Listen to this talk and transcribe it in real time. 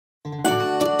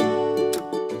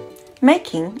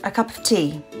Making a cup of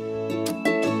tea.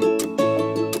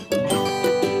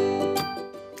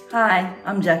 Hi,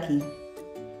 I'm Jackie.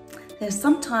 There's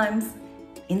some times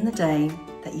in the day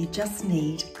that you just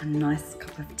need a nice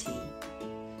cup of tea.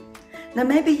 Now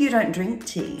maybe you don't drink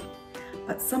tea,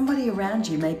 but somebody around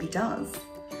you maybe does.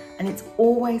 And it's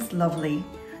always lovely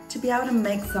to be able to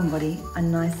make somebody a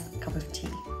nice cup of tea.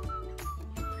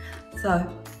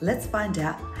 So let's find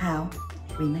out how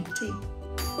we make tea.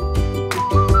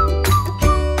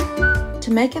 To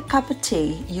make a cup of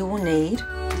tea, you will need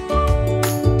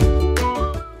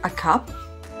a cup,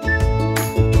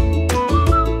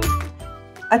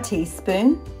 a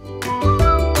teaspoon,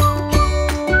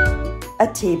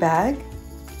 a tea bag,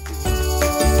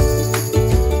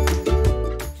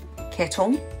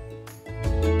 kettle,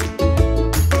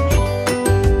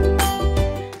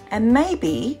 and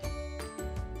maybe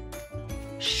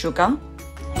sugar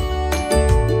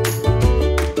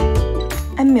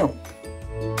and milk.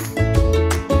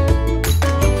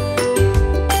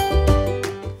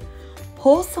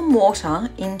 Pour some water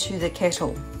into the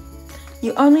kettle.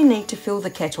 You only need to fill the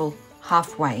kettle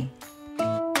halfway.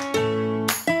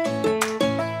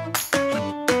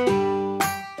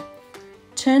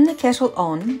 Turn the kettle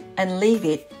on and leave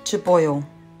it to boil.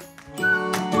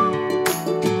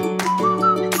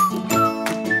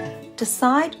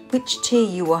 Decide which tea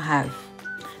you will have.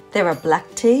 There are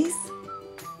black teas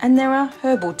and there are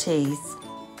herbal teas.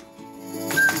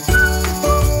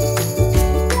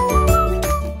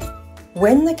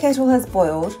 When the kettle has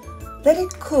boiled, let it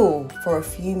cool for a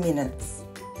few minutes.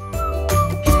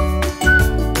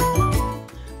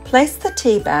 Place the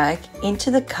tea bag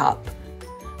into the cup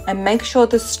and make sure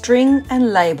the string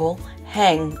and label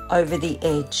hang over the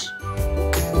edge.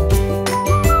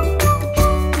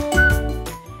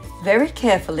 Very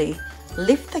carefully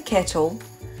lift the kettle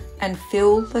and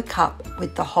fill the cup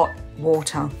with the hot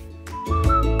water.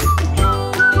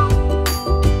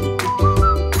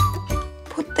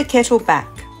 Put the kettle back.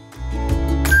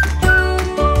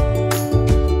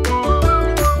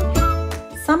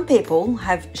 Some people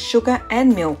have sugar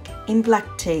and milk in black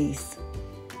teas.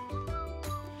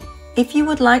 If you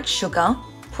would like sugar,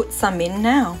 put some in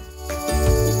now.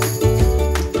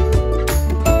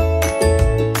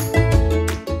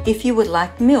 If you would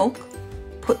like milk,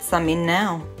 put some in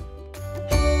now.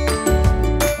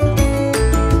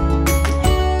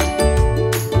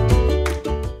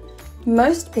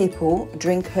 Most people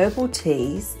drink herbal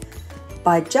teas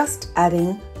by just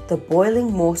adding the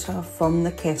boiling water from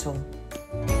the kettle.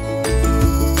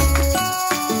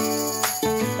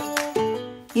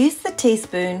 Use the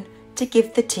teaspoon to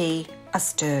give the tea a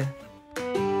stir.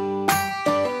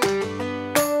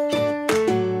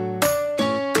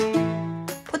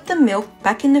 Put the milk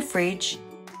back in the fridge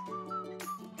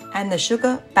and the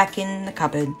sugar back in the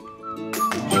cupboard.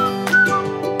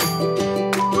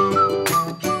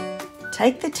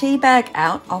 Take the tea bag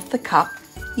out of the cup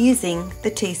using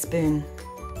the teaspoon.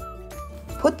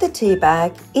 Put the tea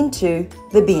bag into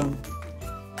the bin.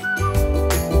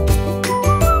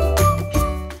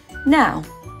 Now,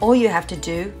 all you have to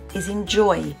do is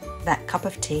enjoy that cup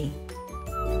of tea.